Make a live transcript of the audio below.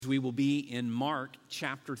We will be in Mark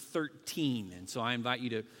chapter 13. And so I invite you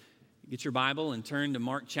to get your Bible and turn to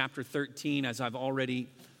Mark chapter 13. As I've already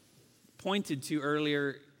pointed to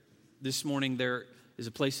earlier this morning, there is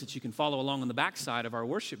a place that you can follow along on the backside of our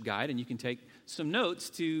worship guide, and you can take some notes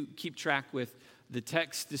to keep track with the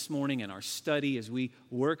text this morning and our study as we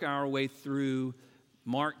work our way through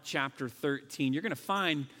Mark chapter 13. You're going to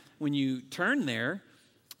find when you turn there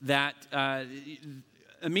that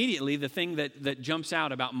immediately, the thing that jumps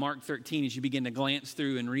out about Mark 13 as you begin to glance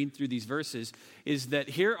through and read through these verses is that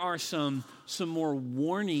here are some more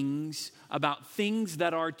warnings about things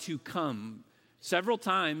that are to come. Several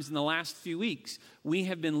times in the last few weeks, we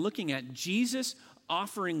have been looking at Jesus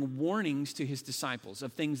offering warnings to his disciples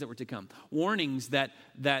of things that were to come. Warnings that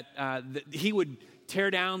he would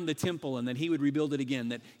tear down the temple and that he would rebuild it again,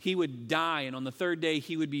 that he would die and on the third day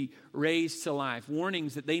he would be raised to life.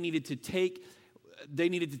 Warnings that they needed to take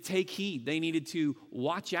heed. They needed to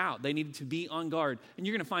watch out. They needed to be on guard. And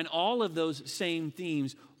you're going to find all of those same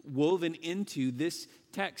themes woven into this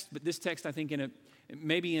text. But this text, I think, in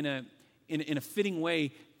a fitting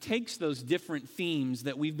way, takes those different themes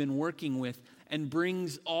that we've been working with and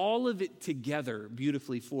brings all of it together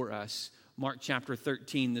beautifully for us. Mark chapter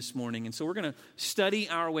 13 this morning. And so we're going to study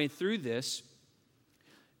our way through this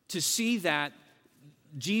to see that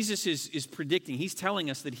Jesus is predicting, he's telling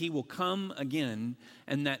us that he will come again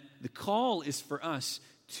and that the call is for us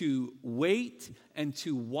to wait and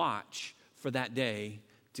to watch for that day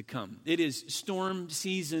to come. It is storm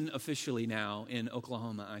season officially now in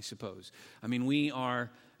Oklahoma, I suppose. I mean, we are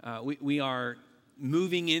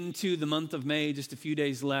moving into the month of May, just a few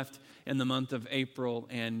days left in the month of April.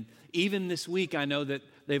 And even this week, I know that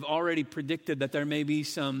they've already predicted that there may be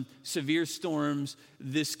some severe storms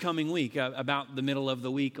this coming week, about the middle of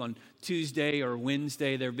the week on Tuesday or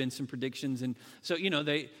Wednesday. There have been some predictions. And so,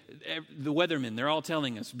 the weathermen, they're all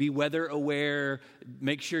telling us, be weather aware,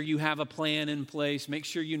 make sure you have a plan in place, make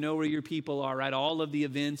sure you know where your people are, right? All of the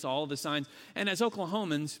events, all of the signs. And as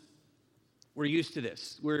Oklahomans, we're used to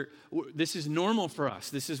this. This is normal for us.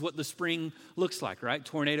 This is what the spring looks like, right?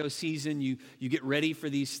 Tornado season, you get ready for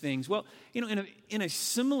these things. Well, in a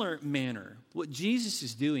similar manner, what Jesus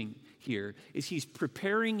is doing here is he's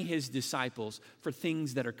preparing his disciples for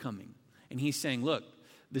things that are coming. And he's saying, look,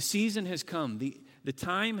 the season has come. The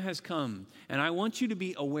time has come. And I want you to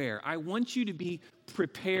be aware. I want you to be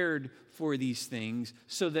prepared for these things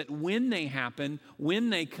so that when they happen, when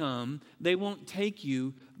they come, they won't take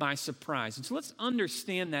you by surprise. And so let's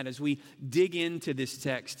understand that as we dig into this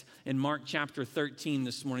text in Mark chapter 13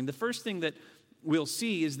 this morning. The first thing that we'll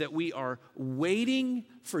see is that we are waiting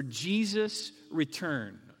for Jesus'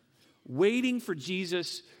 return. Waiting for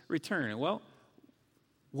Jesus' return. Well,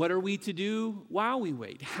 what are we to do while we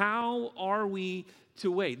wait? How are we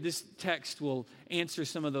to wait? This text will answer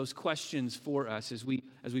some of those questions for us as we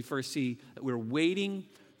first see that we're waiting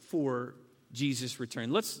for Jesus'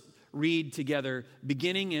 return. Let's read together,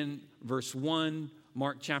 beginning in verse 1,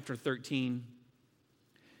 Mark chapter 13.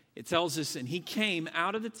 It tells us, and he came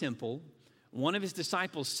out of the temple. One of his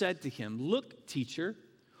disciples said to him, "Look, teacher,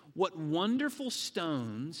 what wonderful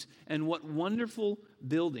stones and what wonderful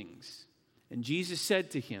buildings." And Jesus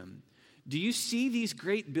said to him, "Do you see these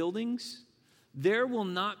great buildings? There will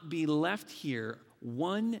not be left here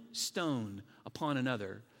one stone upon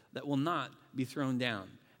another that will not be thrown down."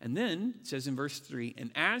 And then it says in verse 3, "And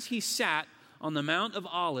as he sat on the Mount of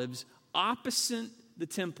Olives opposite the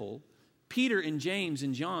temple, Peter and James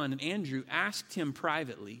and John and Andrew asked him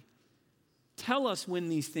privately, 'Tell us when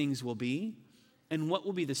these things will be, and what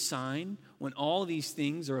will be the sign when all these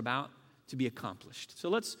things are about to be accomplished?'" So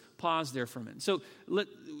let's pause there for a minute. So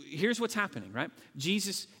here's what's happening, right?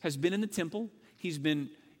 Jesus has been in the temple. He's been,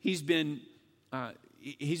 if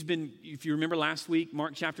you remember last week,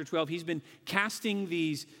 Mark chapter 12, he's been casting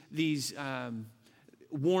these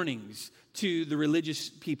warnings to the religious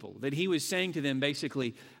people, that he was saying to them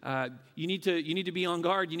basically, you need to be on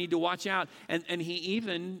guard, you need to watch out. And he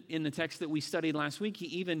even, in the text that we studied last week, he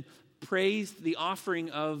even praised the offering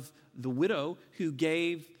of the widow who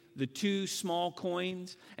gave the 2 small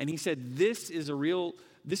coins. And he said, this is a real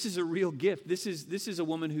gift. This is a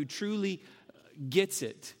woman who truly gets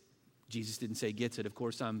it. Jesus didn't say gets it. Of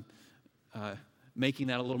course, I'm making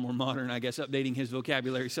that a little more modern, I guess, updating his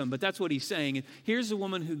vocabulary some. But that's what he's saying. And here's a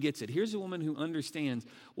woman who gets it. Here's a woman who understands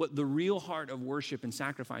what the real heart of worship and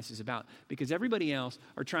sacrifice is about. Because everybody else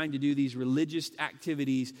are trying to do these religious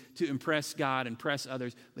activities to impress God, impress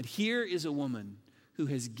others. But here is a woman who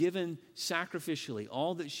has given sacrificially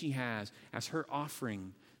all that she has as her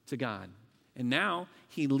offering to God. And now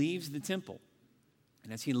he leaves the temple.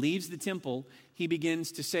 And as he leaves the temple, he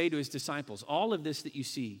begins to say to his disciples, all of this that you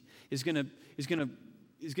see is going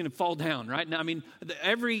to fall down, right? Now, I mean,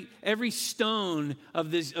 every stone of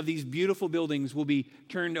these beautiful buildings will be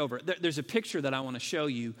turned over. There's a picture that I want to show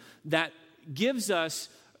you that gives us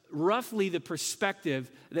roughly the perspective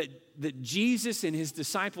that Jesus and his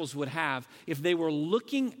disciples would have if they were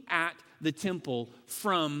looking at the temple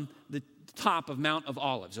from the top of Mount of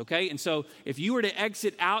Olives, okay? And so if you were to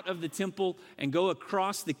exit out of the temple and go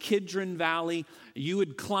across the Kidron Valley, you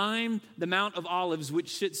would climb the Mount of Olives,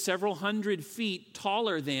 which sits several hundred feet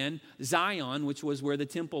taller than Zion, which was where the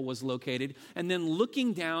temple was located. And then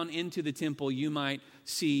looking down into the temple, you might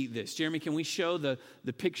see this. Jeremy, can we show the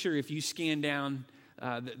picture? If you scan down,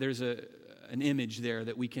 there's an image there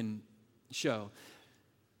that we can show.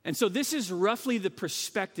 And so this is roughly the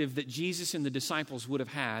perspective that Jesus and the disciples would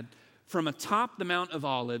have had from atop the Mount of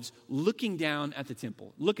Olives, looking down at the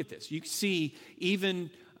temple. Look at this. You see, even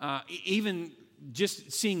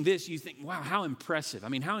just seeing this, you think, wow, how impressive. I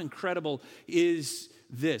mean, how incredible is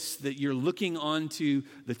this, that you're looking onto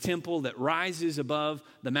the temple that rises above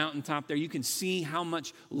the mountaintop there. You can see how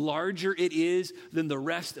much larger it is than the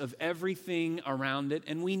rest of everything around it.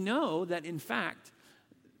 And we know that, in fact,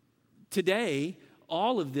 today,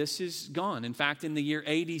 all of this is gone. In fact, in the year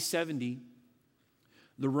AD 70,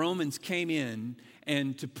 the Romans came in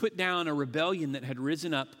and to put down a rebellion that had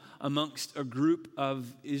risen up amongst a group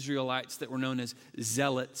of Israelites that were known as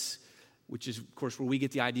zealots, which is, of course, where we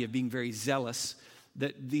get the idea of being very zealous,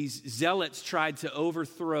 that these zealots tried to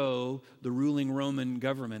overthrow the ruling Roman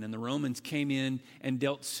government, and the Romans came in and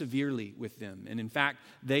dealt severely with them. And in fact,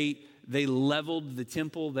 they leveled the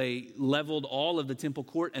temple, they leveled all of the temple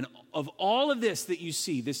court, and of all of this that you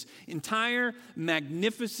see, this entire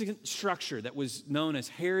magnificent structure that was known as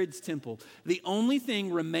Herod's temple, the only thing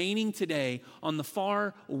remaining today on the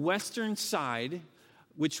far western side,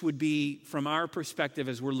 which would be, from our perspective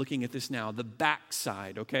as we're looking at this now, the back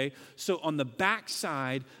side, okay? So on the back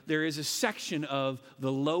side, there is a section of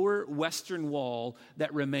the lower western wall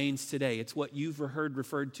that remains today. It's what you've heard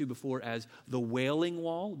referred to before as the Wailing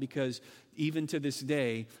Wall, because even to this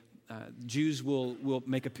day, Jews will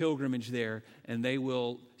make a pilgrimage there, and they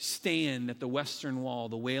will stand at the western wall,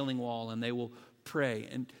 the Wailing Wall, and they will pray.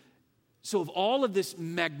 And so of all of this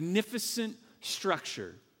magnificent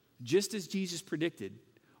structure, just as Jesus predicted,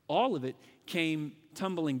 all of it came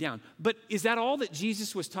tumbling down. But is that all that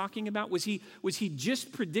Jesus was talking about? Was he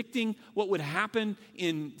just predicting what would happen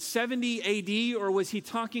in 70 AD, or was he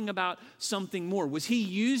talking about something more? Was he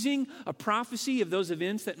using a prophecy of those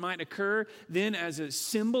events that might occur then as a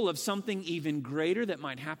symbol of something even greater that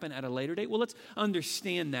might happen at a later date? Well, let's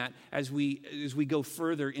understand that as we go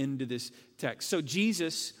further into this text. So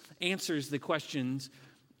Jesus answers the questions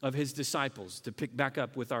of his disciples, to pick back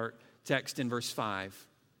up with our text in verse 5.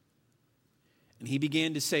 And he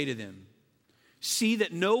began to say to them, "See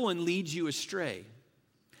that no one leads you astray."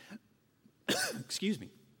 Excuse me.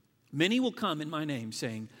 "Many will come in my name,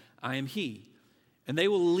 saying, 'I am he,' and they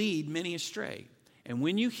will lead many astray. And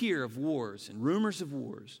when you hear of wars and rumors of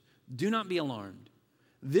wars, do not be alarmed.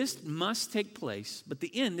 This must take place, but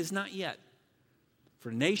the end is not yet.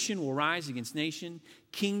 For nation will rise against nation,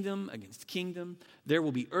 kingdom against kingdom. There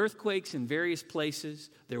will be earthquakes in various places.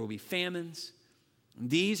 There will be famines. And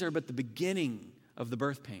these are but the beginning of the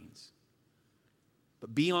birth pains.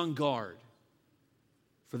 But be on guard,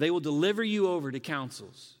 for they will deliver you over to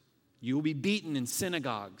councils. You will be beaten in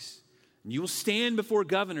synagogues, and you will stand before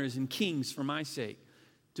governors and kings for my sake,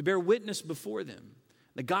 to bear witness before them.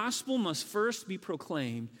 The gospel must first be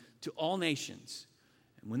proclaimed to all nations.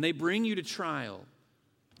 And when they bring you to trial,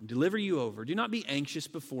 deliver you over, do not be anxious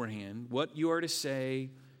beforehand what you are to say,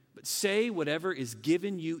 but say whatever is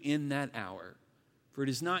given you in that hour. For it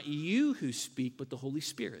is not you who speak, but the Holy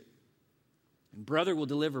Spirit. And brother will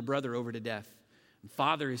deliver brother over to death, and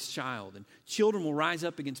father his child, and children will rise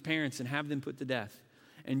up against parents and have them put to death.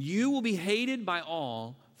 And you will be hated by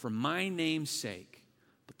all for my name's sake,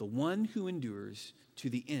 but the one who endures to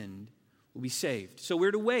the end will be saved." So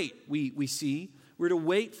we're to wait, we see. We're to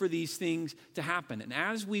wait for these things to happen. And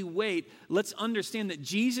as we wait, let's understand that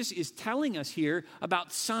Jesus is telling us here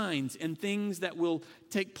about signs and things that will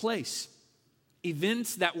take place.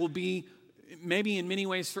 Events that will be, maybe in many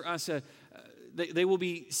ways for us, they will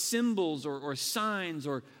be symbols or signs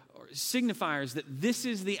or signifiers that this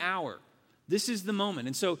is the hour. This is the moment.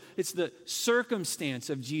 And so it's the circumstance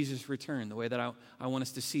of Jesus' return, the way that I want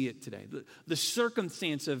us to see it today. The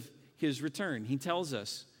circumstance of his return. He tells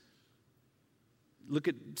us. Look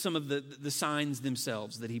at some of the signs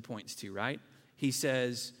themselves that he points to, right? He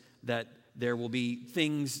says that there will be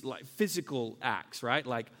things like physical acts, right?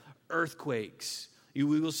 Like earthquakes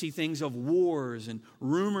We will see things of wars and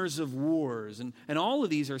rumors of wars. And all of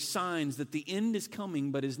these are signs that the end is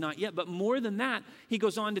coming but is not yet. But more than that, he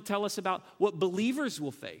goes on to tell us about what believers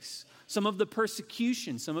will face. Some of the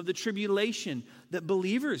persecution, some of the tribulation that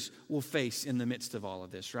believers will face in the midst of all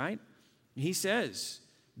of this, right? He says,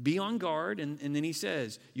 be on guard. And then he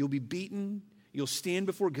says, you'll be beaten. You'll stand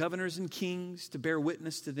before governors and kings to bear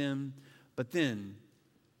witness to them. But then,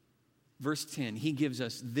 verse 10, he gives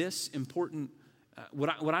us this important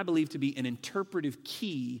what I believe to be an interpretive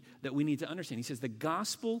key that we need to understand. He says the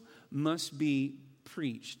gospel must be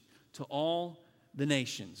preached to all the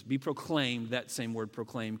nations. Be proclaimed, that same word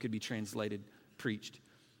proclaimed could be translated preached.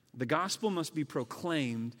 The gospel must be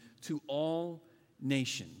proclaimed to all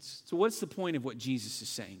nations. So what's the point of what Jesus is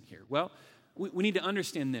saying here? Well, we need to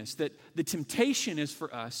understand this, that the temptation is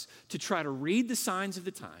for us to try to read the signs of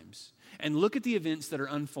the times and look at the events that are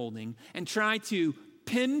unfolding and try to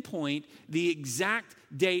pinpoint the exact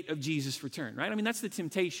date of Jesus' return, right? I mean, that's the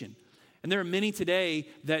temptation. And there are many today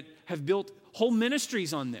that have built whole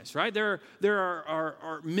ministries on this, right? There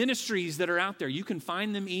are ministries that are out there. You can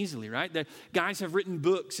find them easily, right? The guys have written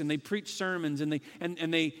books and they preach sermons and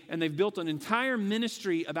they've built an entire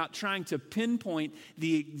ministry about trying to pinpoint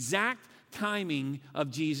the exact timing of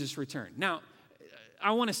Jesus' return. Now,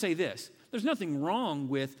 I want to say this. There's nothing wrong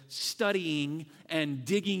with studying and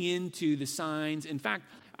digging into the signs. In fact,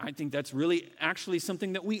 I think that's really actually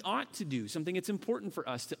something that we ought to do, something that's important for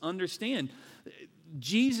us to understand.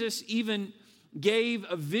 Jesus even gave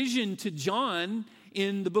a vision to John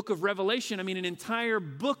in the book of Revelation. I mean, an entire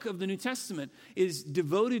book of the New Testament is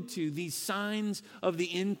devoted to these signs of the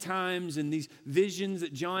end times and these visions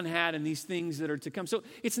that John had and these things that are to come. So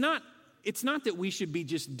it's not that we should be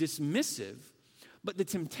just dismissive, but the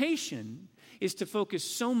temptation is to focus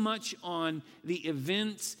so much on the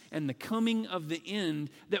events and the coming of the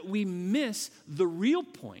end that we miss the real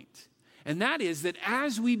point. And that is that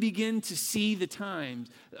as we begin to see the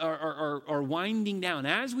times are winding down,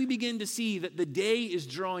 as we begin to see that the day is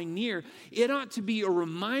drawing near, it ought to be a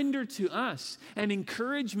reminder to us, an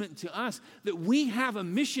encouragement to us that we have a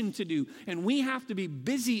mission to do and we have to be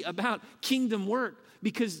busy about kingdom work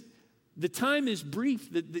because the time is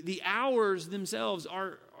brief. The hours themselves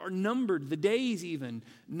are numbered, the days even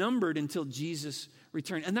numbered until Jesus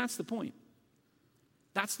returned. And that's the point.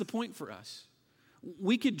 That's the point for us.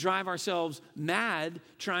 We could drive ourselves mad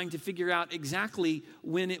trying to figure out exactly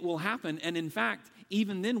when it will happen. And in fact,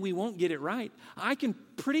 even then we won't get it right. I can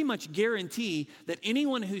pretty much guarantee that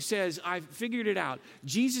anyone who says, I've figured it out,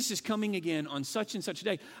 Jesus is coming again on such and such a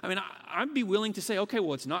day. I mean, I'd be willing to say, okay,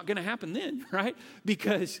 well, it's not going to happen then, right?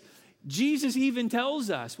 Because Jesus even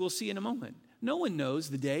tells us, we'll see in a moment, no one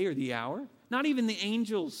knows the day or the hour. Not even the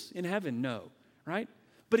angels in heaven know, right?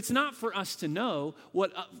 But it's not for us to know.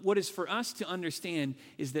 What is for us to understand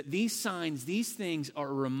is that these signs, these things are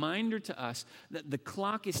a reminder to us that the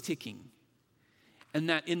clock is ticking and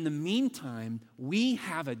that in the meantime, we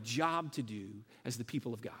have a job to do as the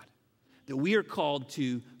people of God. That we are called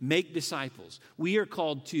to make disciples. We are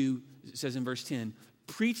called to, it says in verse 10,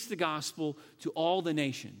 preach the gospel to all the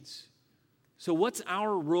nations. So what's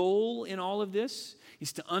our role in all of this?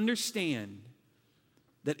 Is to understand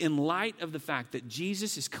that in light of the fact that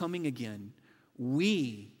Jesus is coming again,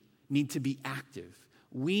 we need to be active.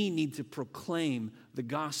 We need to proclaim the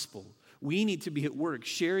gospel. We need to be at work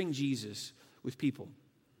sharing Jesus with people.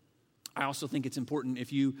 I also think it's important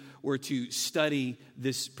if you were to study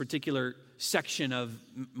this particular section of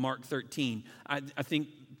Mark 13. I think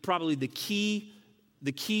probably the key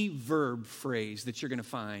verb phrase that you're going to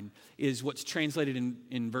find is what's translated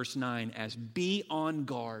in verse 9 as be on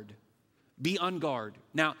guard. Be on guard.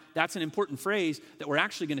 Now, that's an important phrase that we're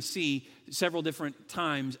actually going to see several different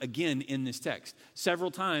times again in this text. Several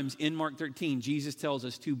times in Mark 13, Jesus tells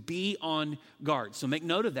us to be on guard. So make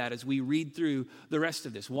note of that as we read through the rest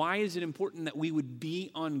of this. Why is it important that we would be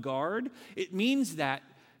on guard? It means that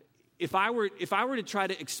if I were to try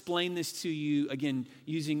to explain this to you, again,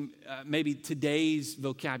 using maybe today's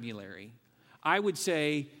vocabulary, I would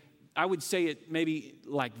say it maybe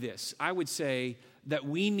like this. I would say that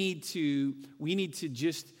we need to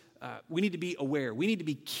be aware. We need to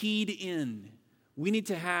be keyed in. We need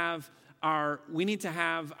to have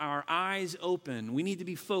our eyes open. We need to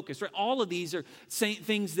be focused. Right? All of these are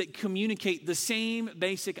things that communicate the same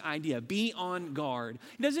basic idea. Be on guard.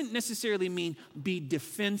 It doesn't necessarily mean be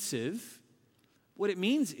defensive. What it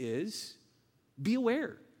means is be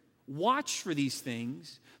aware. Watch for these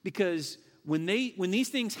things because when these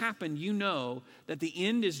things happen, you know that the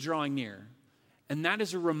end is drawing near. And that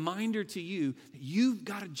is a reminder to you that you've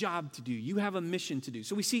got a job to do. You have a mission to do.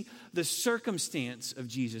 So we see the circumstance of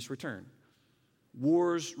Jesus' return.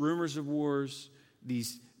 wars, rumors of wars,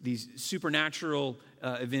 these supernatural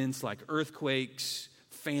events like earthquakes,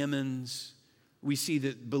 famines. We see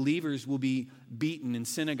that believers will be beaten in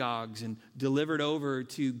synagogues and delivered over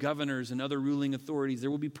to governors and other ruling authorities. There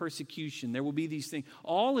will be persecution. There will be these things.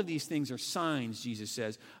 All of these things are signs, Jesus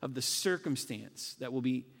says, of the circumstance that will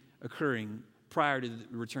be occurring prior to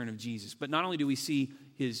the return of Jesus. But not only do we see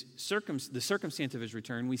the circumstance of his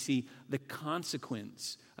return, we see the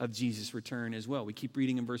consequence of Jesus' return as well. We keep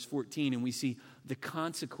reading in verse 14, and we see the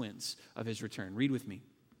consequence of his return. Read with me.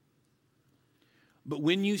 But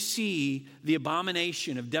when you see the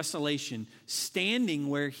abomination of desolation standing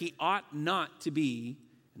where he ought not to be,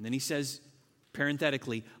 and then he says,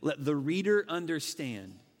 parenthetically, let the reader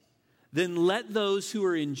understand, then let those who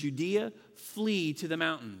are in Judea flee to the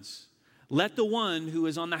mountains. Let the one who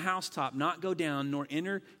is on the housetop not go down nor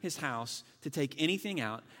enter his house to take anything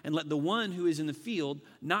out, and let the one who is in the field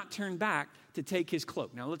not turn back to take his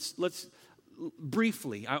cloak. Now let's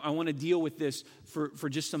briefly, I want to deal with this for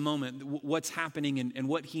just a moment, what's happening and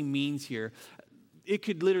what he means here.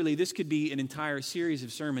 This could be an entire series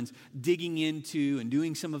of sermons digging into and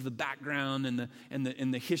doing some of the background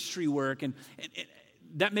and the history work, and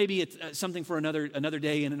that may be something for another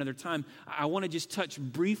day and another time. I want to just touch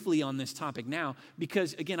briefly on this topic now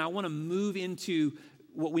because, again, I want to move into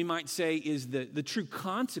what we might say is the true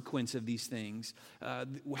consequence of these things,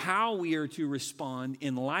 how we are to respond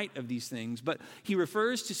in light of these things. But he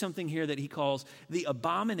refers to something here that he calls the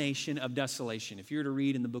abomination of desolation. If you were to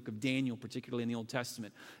read in the book of Daniel, particularly in the Old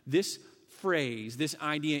Testament, this phrase, this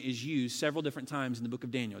idea is used several different times in the book of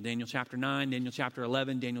Daniel. Daniel chapter 9, Daniel chapter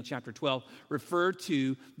 11, Daniel chapter 12 refer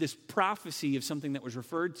to this prophecy of something that was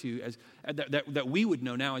referred to as that we would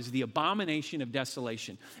know now as the abomination of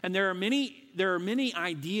desolation. And there are many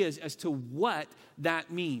ideas as to what that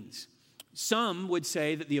means. Some would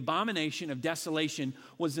say that the abomination of desolation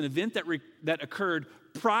was an event that occurred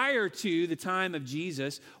prior to the time of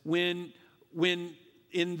Jesus when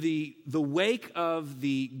in the wake of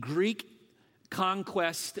the Greek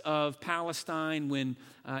conquest of Palestine, when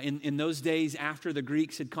in those days after the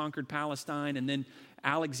Greeks had conquered Palestine and then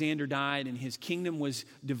Alexander died and his kingdom was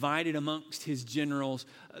divided amongst his generals,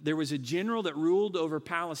 there was a general that ruled over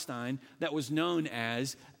Palestine that was known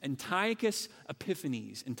as Antiochus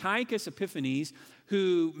Epiphanes. Antiochus Epiphanes,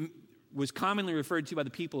 who was commonly referred to by the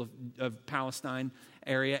people of Palestine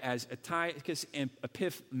area as Antiochus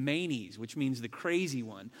Epiphanes, which means the crazy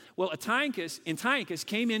one. Well, Antiochus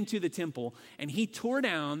came into the temple and he tore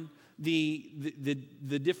down the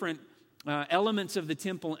different elements of the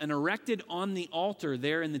temple and erected on the altar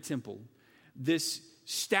there in the temple this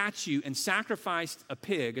statue and sacrificed a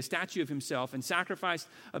pig, a statue of himself, and sacrificed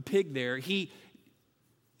a pig there. He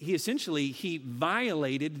essentially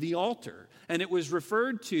violated the altar. And it was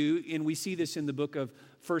referred to, and we see this in the book of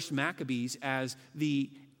 1 Maccabees, as the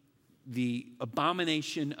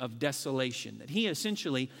abomination of desolation. That he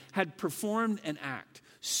essentially had performed an act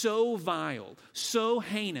so vile, so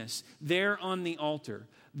heinous there on the altar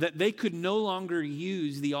that they could no longer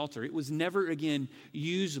use the altar. It was never again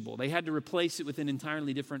usable. They had to replace it with an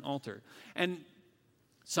entirely different altar. And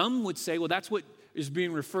some would say, well, that's what is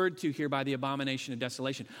being referred to here by the abomination of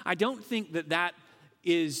desolation. I don't think that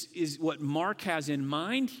is what Mark has in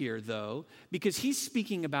mind here, though, because he's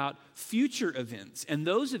speaking about future events, and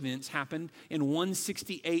those events happened in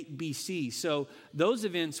 168 BC. So those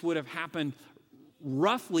events would have happened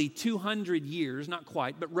roughly 200 years, not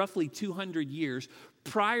quite, but roughly 200 years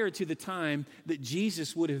prior to the time that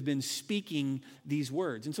Jesus would have been speaking these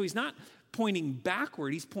words. And so he's not pointing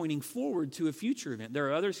backward, he's pointing forward to a future event. There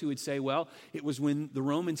are others who would say, well, it was when the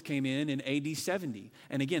Romans came in AD 70.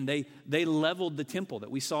 And again, they leveled the temple that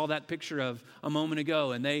we saw that picture of a moment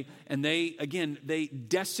ago. And they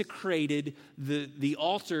desecrated the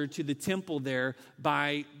altar to the temple there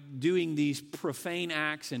by doing these profane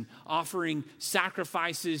acts and offering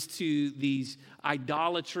sacrifices to these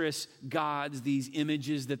idolatrous gods, these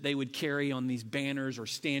images that they would carry on these banners or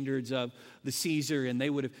standards of the Caesar, and they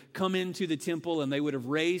would have come into the temple and they would have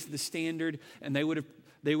raised the standard and they would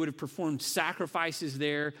have performed sacrifices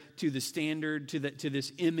there to the standard, to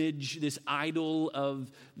this image, this idol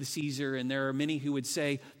of the Caesar. And there are many who would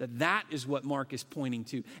say that is what Mark is pointing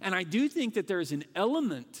to. And I do think that there is an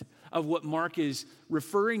element of what Mark is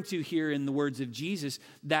referring to here in the words of Jesus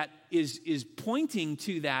that is pointing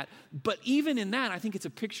to that. But even in that, I think it's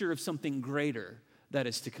a picture of something greater that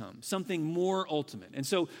is to come, something more ultimate. And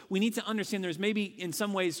so we need to understand there's maybe in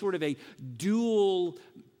some ways sort of a dual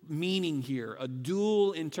meaning here, a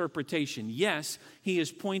dual interpretation. Yes, he is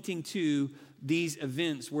pointing to these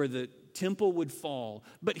events where the temple would fall.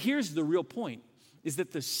 But here's the real point. is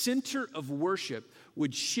that the center of worship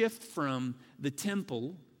would shift from the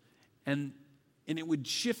temple and it would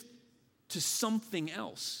shift to something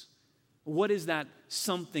else. What is that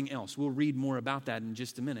something else? We'll read more about that in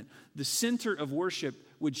just a minute. The center of worship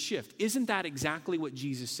would shift. Isn't that exactly what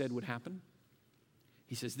Jesus said would happen?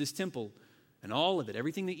 He says, this temple and all of it,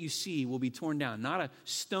 everything that you see will be torn down. Not a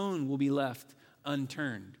stone will be left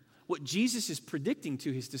unturned. What Jesus is predicting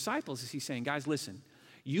to his disciples is he's saying, guys, listen,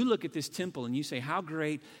 you look at this temple and you say, how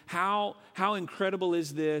great, how incredible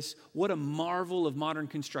is this? What a marvel of modern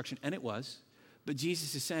construction. And it was. But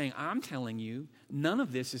Jesus is saying, I'm telling you, none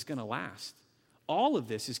of this is going to last. All of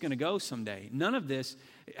this is going to go someday. None of this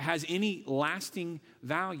has any lasting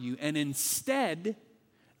value. And instead,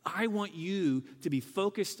 I want you to be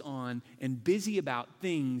focused on and busy about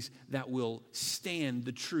things that will stand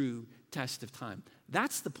the true test of time.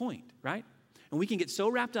 That's the point, right? And we can get so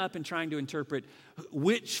wrapped up in trying to interpret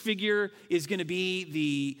which figure is going to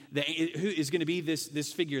be who is going to be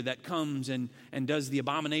this figure that comes and does the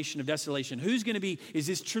abomination of desolation. Who's going to be, is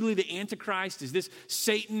this truly the Antichrist? Is this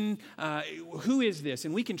Satan? Who is this?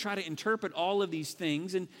 And we can try to interpret all of these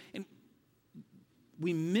things and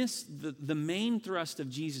we miss the main thrust of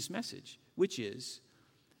Jesus' message, which is,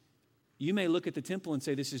 you may look at the temple and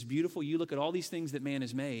say, this is beautiful. You look at all these things that man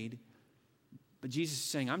has made. But Jesus is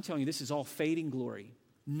saying, I'm telling you, this is all fading glory.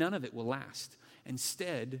 None of it will last.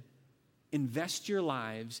 Instead, invest your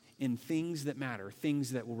lives in things that matter,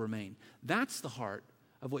 things that will remain. That's the heart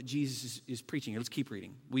of what Jesus is preaching. Let's keep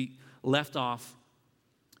reading. We left off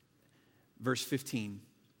verse 15.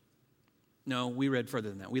 No, we read further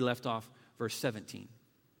than that. We left off verse 17.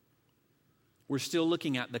 We're still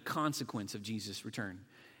looking at the consequence of Jesus' return.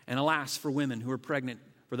 And alas, for women who are pregnant,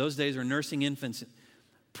 for those days are nursing infants,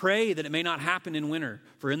 pray that it may not happen in winter,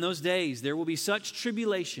 for in those days there will be such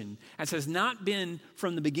tribulation as has not been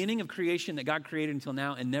from the beginning of creation that God created until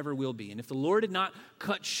now and never will be. And if the Lord had not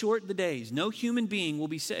cut short the days, no human being would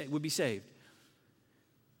be saved.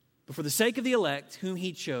 But for the sake of the elect whom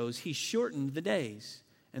he chose, he shortened the days.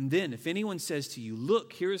 And then if anyone says to you,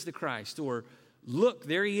 look, here is the Christ, or look,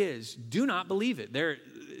 there he is, do not believe it. They're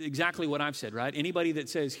exactly what I've said, right? Anybody that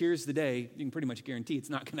says, here's the day, you can pretty much guarantee it's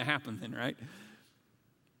not going to happen then, right?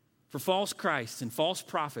 For false Christs and false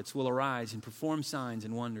prophets will arise and perform signs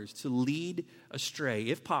and wonders to lead astray,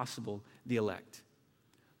 if possible, the elect.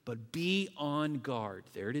 But be on guard.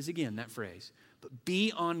 There it is again, that phrase. But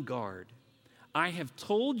be on guard. I have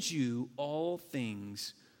told you all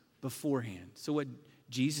things beforehand. So what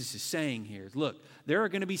Jesus is saying here is, look, there are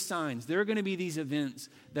going to be signs. There are going to be these events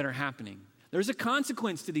that are happening. There's a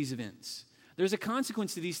consequence to these events. There's a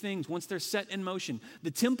consequence to these things once they're set in motion.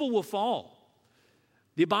 The temple will fall.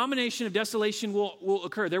 The abomination of desolation will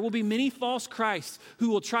occur. There will be many false Christs who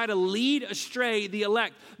will try to lead astray the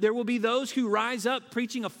elect. There will be those who rise up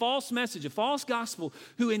preaching a false message, a false gospel,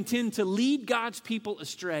 who intend to lead God's people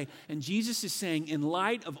astray. And Jesus is saying, in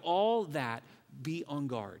light of all that, be on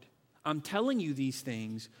guard. I'm telling you these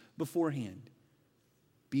things beforehand.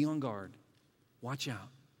 Be on guard. Watch out.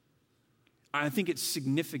 I think it's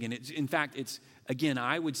significant. In fact, again,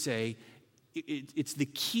 I would say, it's the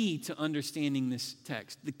key to understanding this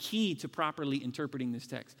text, the key to properly interpreting this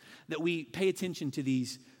text, that we pay attention to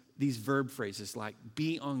these verb phrases like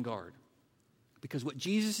be on guard. Because what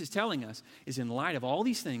Jesus is telling us is, in light of all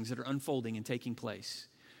these things that are unfolding and taking place,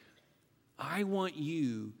 I want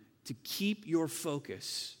you to keep your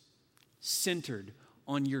focus centered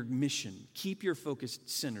on your mission. Keep your focus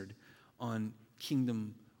centered on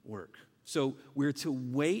kingdom work. So we're to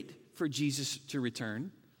wait for Jesus to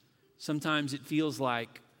return. Sometimes it feels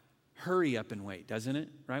like hurry up and wait, doesn't it?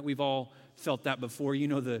 Right? We've all felt that before. You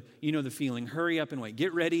know the feeling. Hurry up and wait.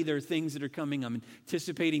 Get ready. There are things that are coming. I'm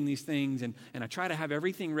anticipating these things, and I try to have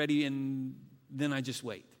everything ready, and then I just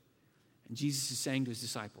wait. And Jesus is saying to his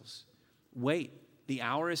disciples, wait. The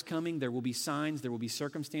hour is coming. There will be signs. There will be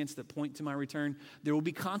circumstances that point to my return. There will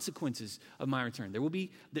be consequences of my return.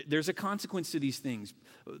 There's a consequence to these things.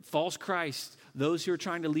 False Christ, those who are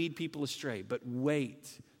trying to lead people astray. But wait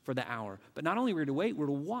for the hour. But not only we're to wait, we're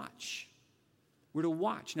to watch. We're to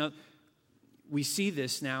watch. Now, we see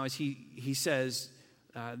this now as he says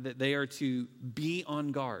that they are to be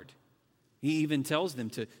on guard. He even tells them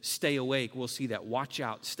to stay awake. We'll see that. Watch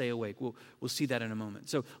out, stay awake. We'll see that in a moment.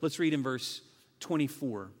 So let's read in verse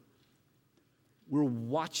 24. We're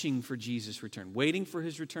watching for Jesus' return, waiting for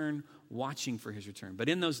his return, watching for his return. But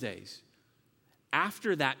in those days,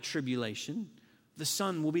 after that tribulation, the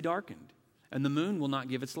sun will be darkened, and the moon will not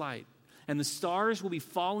give its light, and the stars will be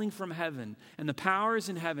falling from heaven, and the powers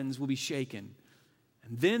in heavens will be shaken.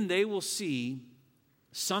 And then they will see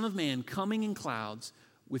Son of Man coming in clouds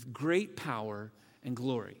with great power and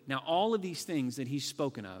glory. Now, all of these things that he's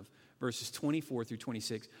spoken of, verses 24 through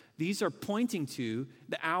 26, these are pointing to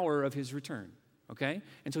the hour of his return, okay?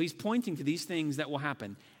 And so he's pointing to these things that will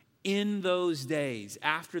happen in those days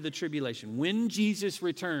after the tribulation. When Jesus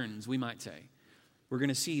returns, we might say, we're going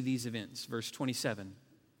to see these events. Verse 27.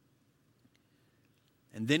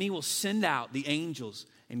 And then he will send out the angels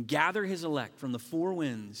and gather his elect from the four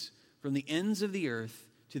winds, from the ends of the earth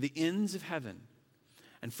to the ends of heaven.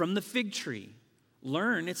 And from the fig tree,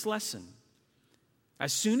 learn its lesson.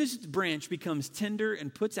 As soon as its branch becomes tender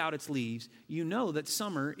and puts out its leaves, you know that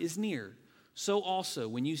summer is near. So also,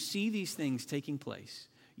 when you see these things taking place,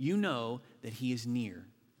 you know that he is near,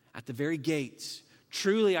 at the very gates.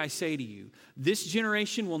 Truly I say to you, this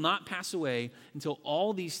generation will not pass away until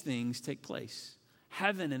all these things take place.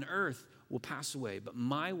 Heaven and earth will pass away, but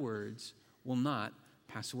my words will not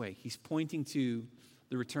pass away. He's pointing to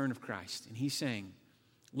the return of Christ, and he's saying,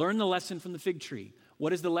 learn the lesson from the fig tree.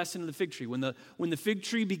 What is the lesson of the fig tree? When the fig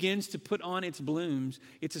tree begins to put on its blooms,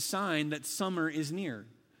 it's a sign that summer is near.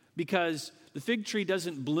 Because the fig tree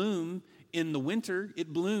doesn't bloom in the winter,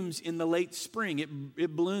 it blooms in the late spring.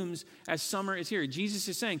 It blooms as summer is here. Jesus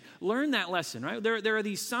is saying, learn that lesson, right? There are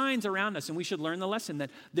these signs around us, and we should learn the lesson that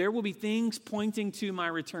there will be things pointing to my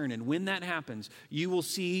return. And when that happens, you will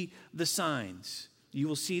see the signs. You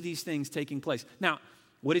will see these things taking place. Now,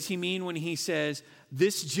 what does he mean when he says,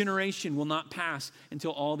 this generation will not pass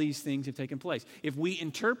until all these things have taken place? If we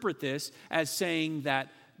interpret this as saying that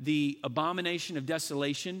the abomination of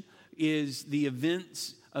desolation is the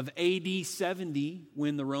events of AD 70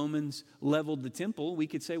 when the Romans leveled the temple, we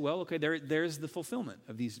could say, well, okay, there's the fulfillment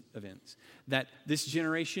of these events. That this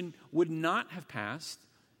generation would not have passed,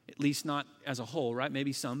 at least not as a whole, right?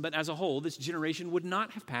 Maybe some, but as a whole, this generation would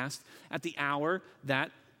not have passed at the hour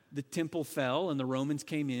that the temple fell and the Romans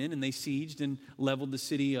came in and they sieged and leveled the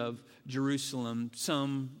city of Jerusalem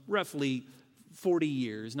some roughly 40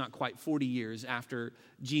 years, not quite 40 years after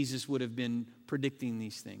Jesus would have been predicting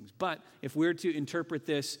these things. But if we're to interpret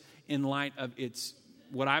this in light of its,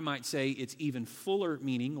 what I might say, its even fuller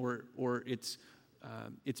meaning or its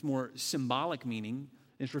more symbolic meaning,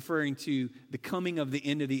 it's referring to the coming of the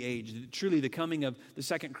end of the age, truly the coming of the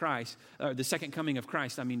second coming of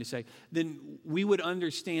Christ, I mean to say, then we would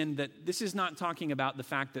understand that this is not talking about the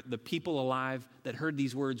fact that the people alive that heard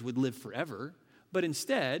these words would live forever, but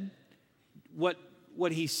instead, what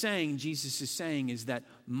he's saying, Jesus is saying, is that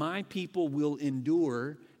my people will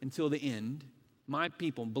endure until the end. My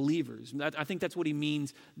people, believers. I think that's what he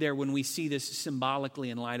means there when we see this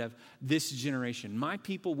symbolically in light of this generation. My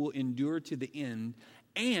people will endure to the end.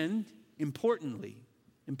 And importantly,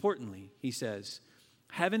 he says,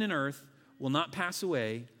 heaven and earth will not pass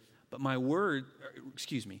away, but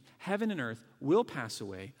heaven and earth will pass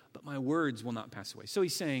away, but my words will not pass away. So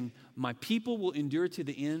he's saying, my people will endure to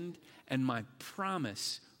the end, and my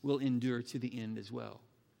promise will endure to the end as well,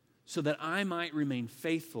 so that I might remain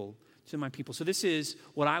faithful to my people. So this is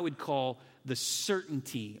what I would call the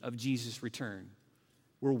certainty of Jesus' return.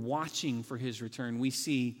 We're watching for his return. We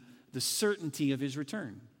see the certainty of his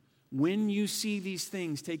return. When you see these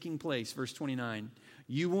things taking place, verse 29,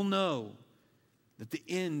 you will know that the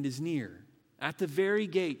end is near, at the very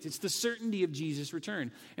gate. It's the certainty of Jesus'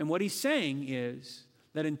 return. And what he's saying is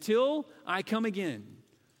that until I come again,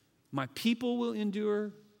 my people will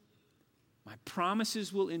endure, my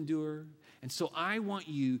promises will endure, and so I want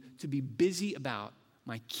you to be busy about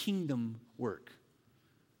my kingdom work.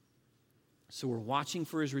 So we're watching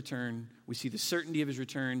for his return. We see the certainty of his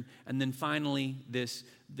return. And then finally,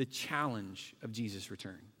 the challenge of Jesus'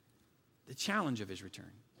 return. The challenge of his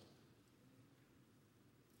return.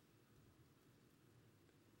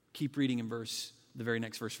 Keep reading in the very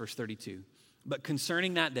next verse, verse 32. But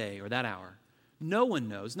concerning that day or that hour, no one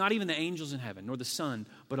knows, not even the angels in heaven, nor the Son,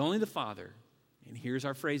 but only the Father. And here's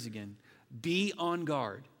our phrase again. Be on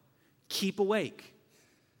guard. Keep awake.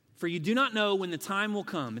 For you do not know when the time will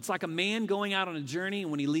come. It's like a man going out on a journey,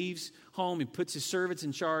 and when he leaves home, he puts his servants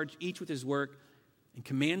in charge, each with his work, and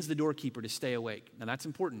commands the doorkeeper to stay awake. Now that's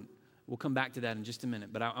important. We'll come back to that in just a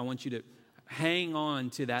minute, but I want you to hang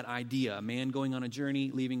on to that idea, a man going on a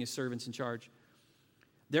journey, leaving his servants in charge.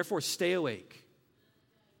 Therefore, stay awake,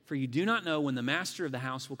 for you do not know when the master of the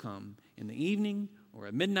house will come, in the evening or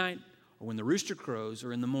at midnight, or when the rooster crows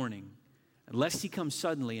or in the morning, unless he comes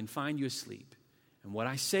suddenly and find you asleep. And what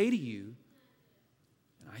I say to you,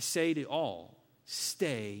 and I say to all,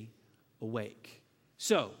 stay awake.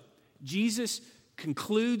 So, Jesus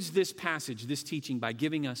concludes this passage, this teaching, by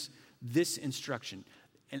giving us this instruction.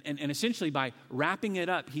 And essentially by wrapping it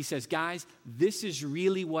up, he says, guys, this is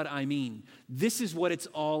really what I mean. This is what it's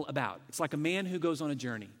all about. It's like a man who goes on a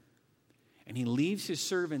journey. and he leaves his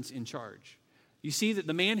servants in charge. You see that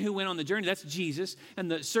the man who went on the journey, that's Jesus,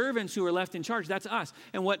 and the servants who are left in charge, that's us.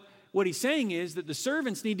 And what he's saying is that the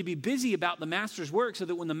servants need to be busy about the master's work so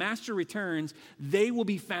that when the master returns, they will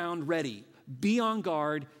be found ready. Be on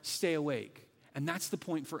guard, stay awake. And that's the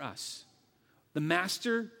point for us. The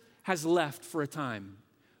master has left for a time,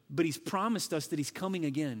 but he's promised us that he's coming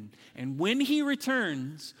again. And when he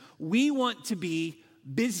returns, we want to be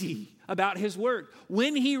busy about his work.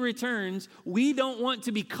 When he returns, we don't want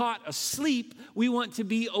to be caught asleep. We want to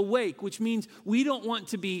be awake, which means we don't want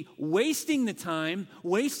to be wasting the time,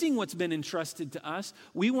 wasting what's been entrusted to us.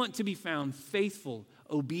 We want to be found faithful,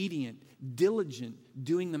 obedient, diligent,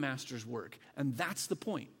 doing the master's work. And that's the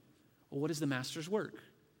point. Well, what is the master's work?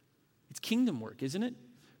 It's kingdom work, isn't it?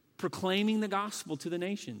 Proclaiming the gospel to the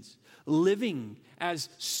nations, living as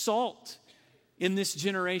salt in this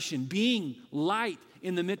generation, being light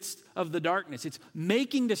in the midst of the darkness. It's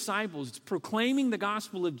making disciples. It's proclaiming the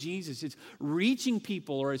gospel of Jesus. It's reaching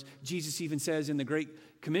people, or as Jesus even says in the Great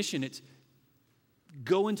Commission, it's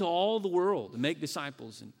go into all the world and make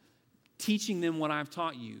disciples and teaching them what I've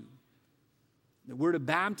taught you. That we're to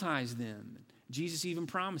baptize them. Jesus even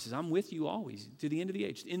promises, I'm with you always to the end of the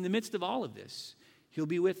age. In the midst of all of this, he'll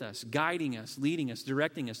be with us, guiding us, leading us,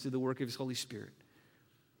 directing us through the work of his Holy Spirit.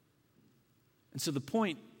 And so the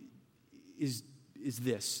point is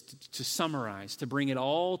this, to summarize, to bring it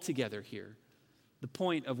all together here. The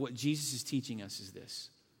point of what Jesus is teaching us is this.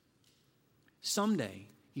 Someday,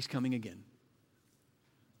 he's coming again.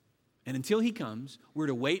 And until he comes, we're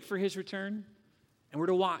to wait for his return, and we're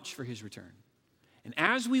to watch for his return. And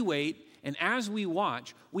as we wait and as we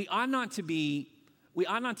watch, we ought not to be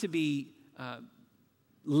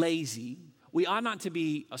lazy. We ought not to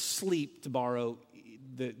be asleep, to borrow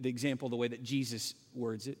the example the way that Jesus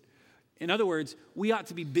words it. In other words, we ought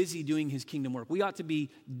to be busy doing his kingdom work. We ought to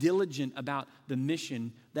be diligent about the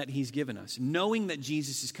mission that he's given us, knowing that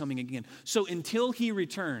Jesus is coming again. So until he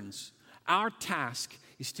returns, our task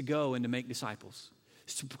is to go and to make disciples,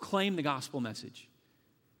 is to proclaim the gospel message,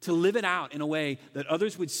 to live it out in a way that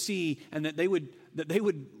others would see and that they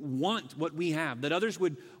would want what we have, that others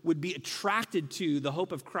would be attracted to the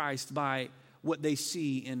hope of Christ by what they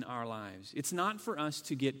see in our lives. It's not for us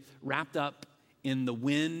to get wrapped up in the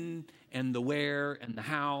when and the where and the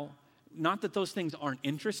how. Not that those things aren't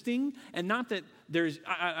interesting, and not that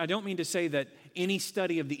I don't mean to say that any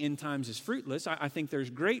study of the end times is fruitless. I think there's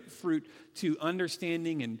great fruit to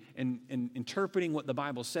understanding and interpreting what the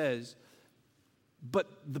Bible says. But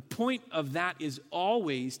the point of that is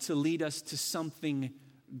always to lead us to something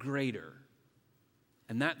greater.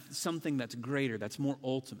 And that something that's greater, that's more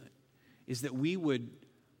ultimate, is that we would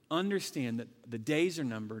understand that the days are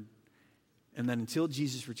numbered, and that until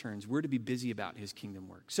Jesus returns, we're to be busy about his kingdom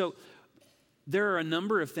work. So there are a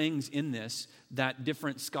number of things in this that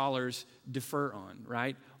different scholars differ on,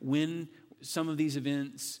 right? When some of these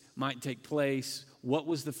events might take place, what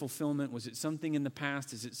was the fulfillment? Was it something in the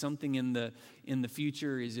past? Is it something in the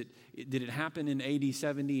future? Did it happen in AD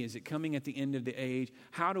 70? Is it coming at the end of the age?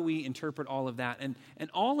 How do we interpret all of that? And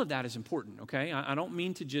all of that is important, okay? I don't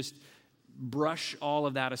mean to just brush all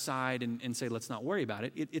of that aside and say, let's not worry about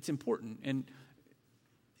it. It's important. And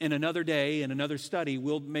in another day, in another study,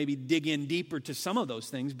 we'll maybe dig in deeper to some of those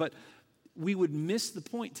things, but we would miss the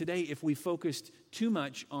point today if we focused too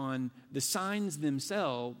much on the signs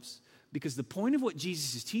themselves, because the point of what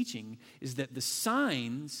Jesus is teaching is that the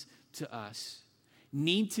signs to us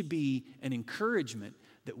need to be an encouragement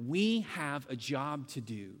that we have a job to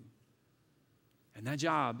do. And that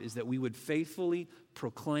job is that we would faithfully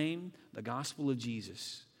proclaim the gospel of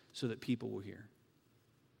Jesus so that people will hear.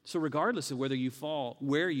 So regardless of where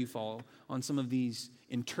you fall on some of these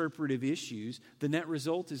interpretive issues, the net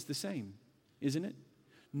result is the same, isn't it?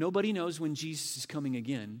 Nobody knows when Jesus is coming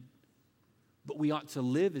again, but we ought to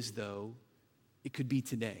live as though it could be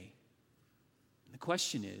today. And the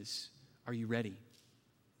question is, are you ready?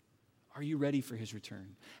 Are you ready for his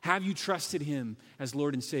return? Have you trusted him as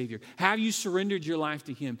Lord and Savior? Have you surrendered your life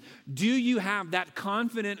to him? Do you have that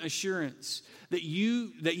confident assurance that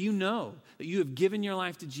you know that you have given your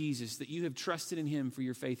life to Jesus, that you have trusted in him for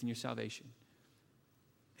your faith and your salvation?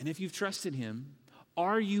 And if you've trusted him,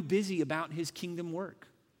 are you busy about his kingdom work?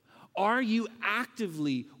 Are you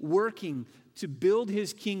actively working to build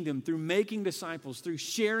his kingdom through making disciples, through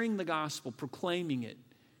sharing the gospel, proclaiming it?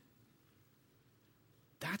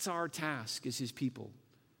 That's our task as his people.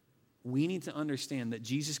 We need to understand that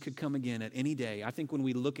Jesus could come again at any day. I think when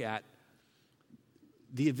we look at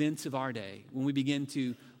the events of our day, when we begin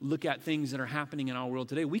to look at things that are happening in our world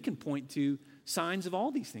today, we can point to signs of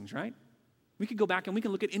all these things, right? We could go back and we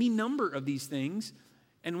can look at any number of these things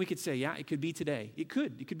And we could say, yeah, it could be today. It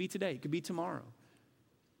could be today. It could be tomorrow.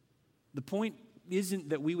 The point isn't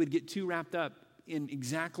that we would get too wrapped up in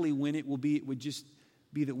exactly when it will be. It would just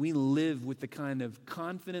be that we live with the kind of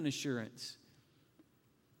confident assurance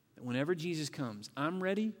that whenever Jesus comes, I'm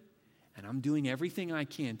ready and I'm doing everything I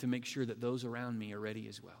can to make sure that those around me are ready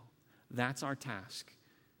as well. That's our task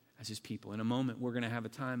as his people. In a moment, we're going to have a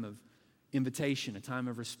time of invitation, a time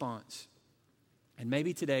of response. And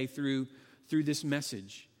maybe today, through this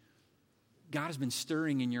message, God has been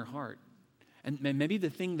stirring in your heart. And maybe the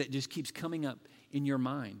thing that just keeps coming up in your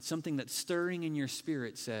mind, something that's stirring in your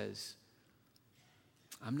spirit says,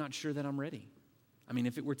 I'm not sure that I'm ready. I mean,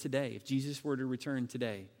 if it were today, if Jesus were to return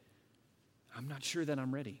today, I'm not sure that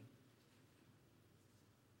I'm ready.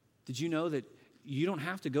 Did you know that you don't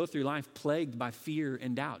have to go through life plagued by fear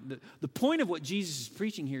and doubt? The point of what Jesus is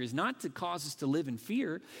preaching here is not to cause us to live in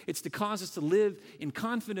fear. It's to cause us to live in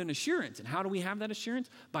confident assurance. And how do we have that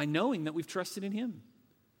assurance? By knowing that we've trusted in him.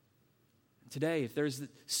 Today, if there's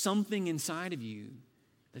something inside of you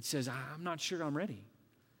that says, I'm not sure I'm ready,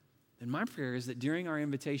 then my prayer is that during our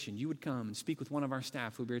invitation, you would come and speak with one of our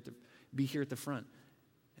staff who will be here at the front.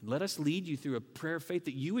 And let us lead you through a prayer of faith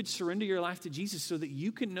that you would surrender your life to Jesus so that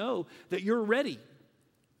you can know that you're ready.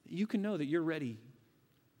 You can know that you're ready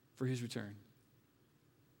for his return.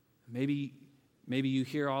 Maybe you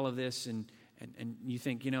hear all of this and you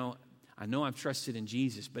think, I know I've trusted in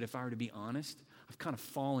Jesus, but if I were to be honest, I've kind of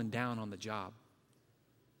fallen down on the job.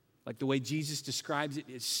 Like the way Jesus describes it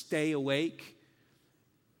is stay awake.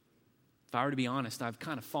 If I were to be honest, I've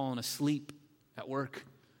kind of fallen asleep at work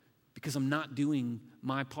because I'm not doing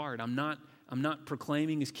my part. I'm not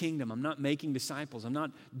proclaiming his kingdom. I'm not making disciples. I'm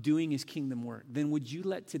not doing his kingdom work. Then would you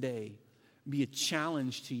let today be a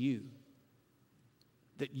challenge to you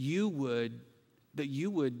that you would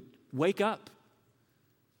wake up,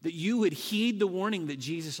 that you would heed the warning that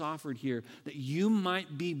Jesus offered here, that you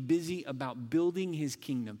might be busy about building his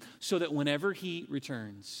kingdom so that whenever he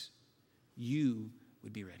returns, you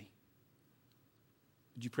would be ready.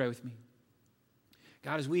 Would you pray with me?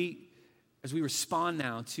 God, as we respond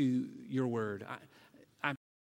now to your word,